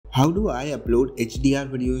How do I upload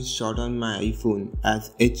HDR videos shot on my iPhone as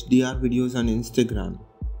HDR videos on Instagram?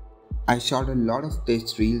 I shot a lot of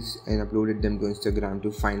test reels and uploaded them to Instagram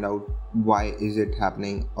to find out why is it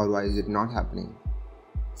happening or why is it not happening.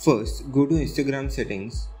 First, go to Instagram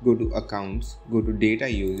settings, go to accounts, go to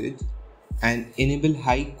data usage and enable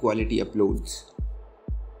high quality uploads.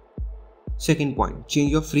 Second point,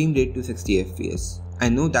 change your frame rate to 60 fps. I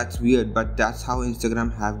know that's weird, but that's how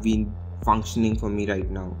Instagram have been functioning for me right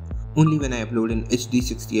now. Only when I upload in HD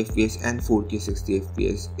 60 fps and 4K 60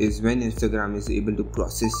 fps is when Instagram is able to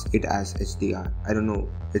process it as HDR. I don't know,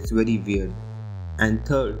 it's very weird. And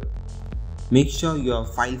third, make sure your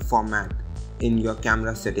file format in your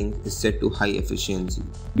camera settings is set to high efficiency.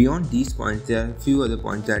 Beyond these points, there are a few other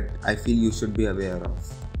points that I feel you should be aware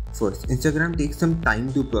of. First, Instagram takes some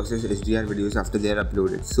time to process HDR videos after they are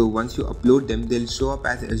uploaded. So once you upload them, they'll show up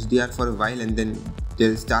as HDR for a while and then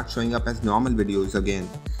they'll start showing up as normal videos again.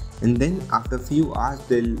 And then after a few hours,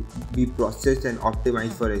 they'll be processed and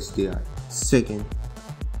optimized for HDR. Second,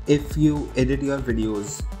 if you edit your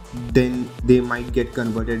videos, then they might get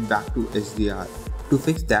converted back to HDR. To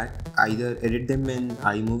fix that, either edit them in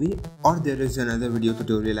iMovie or there is another video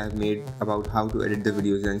tutorial I've made about how to edit the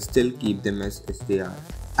videos and still keep them as HDR.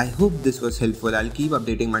 I hope this was helpful. I'll keep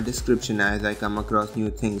updating my description as I come across new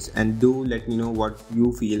things, and do let me know what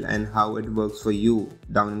you feel and how it works for you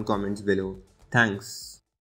down in comments below. Thanks.